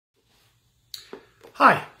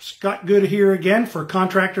Hi, Scott Good here again for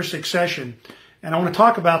Contractor Succession. And I want to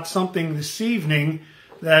talk about something this evening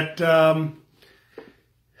that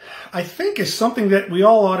I think is something that we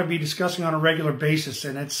all ought to be discussing on a regular basis,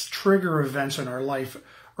 and it's trigger events in our life.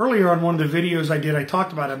 Earlier on one of the videos I did, I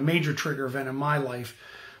talked about a major trigger event in my life.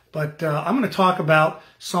 But I'm going to talk about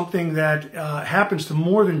something that happens to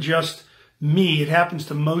more than just me. It happens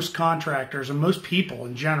to most contractors and most people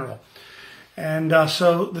in general. And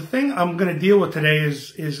so the thing I'm going to deal with today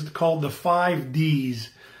is called the 5 Ds.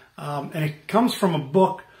 And it comes from a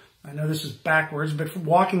book, I know this is backwards, but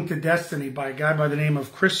Walking to Destiny by a guy by the name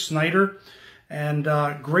of Chris Snyder. And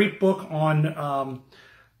great book on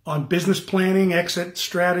business planning, exit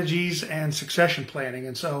strategies, and succession planning.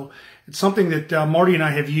 And so it's something that Marty and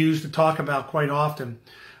I have used to talk about quite often.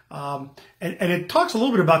 And it talks a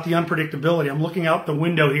little bit about the unpredictability. I'm looking out the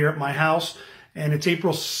window here at my house, and it's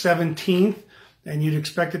April 17th, and you'd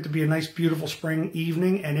expect it to be a nice, beautiful spring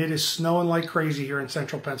evening, and it is snowing like crazy here in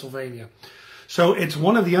central Pennsylvania. So it's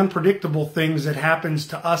one of the unpredictable things that happens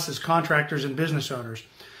to us as contractors and business owners.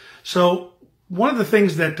 So one of the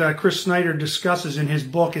things that Chris Snyder discusses in his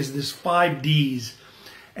book is this 5 Ds.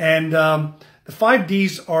 And the 5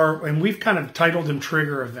 Ds are, and we've kind of titled them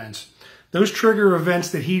trigger events. Those trigger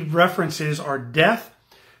events that he references are death,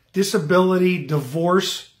 disability,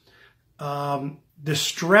 divorce,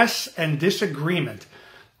 distress, and disagreement.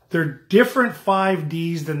 They're different 5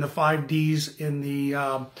 Ds than the 5 Ds in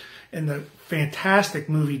the fantastic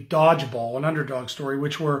movie Dodgeball, an underdog story,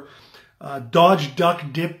 which were dodge, duck,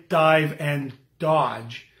 dip, dive, and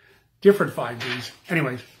dodge. Different 5 Ds.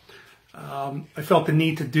 Anyways, I felt the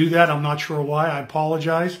need to do that. I'm not sure why. I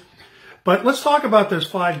apologize. But let's talk about those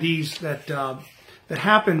 5 Ds that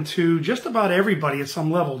happen to just about everybody at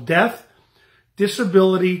some level. Death,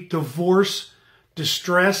 disability, divorce,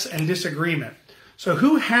 distress, and disagreement. So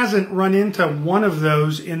who hasn't run into one of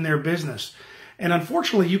those in their business? And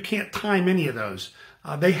unfortunately, you can't time any of those.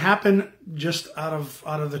 They happen just out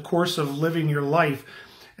of the course of living your life.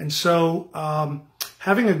 And so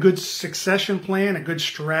having a good succession plan, a good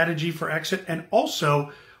strategy for exit, and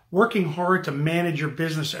also working hard to manage your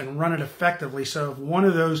business and run it effectively. So if one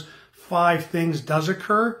of those 5 things does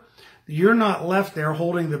occur, you're not left there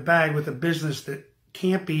holding the bag with a business that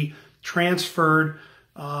can't be transferred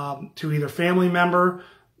to either family member,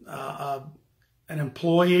 an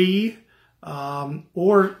employee,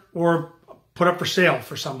 or put up for sale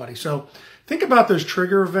for somebody. So think about those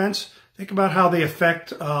trigger events. Think about how they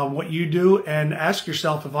affect what you do, and ask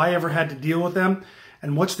yourself, if I ever had to deal with them,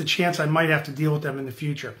 and what's the chance I might have to deal with them in the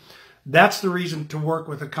future? That's the reason to work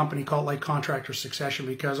with a company called like Contractor Succession,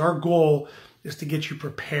 because our goal is to get you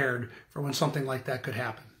prepared for when something like that could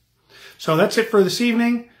happen. So that's it for this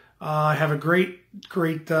evening. Have a great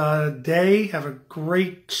day. Have a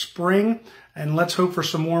great spring. And let's hope for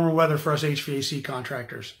some warmer weather for us HVAC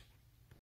contractors.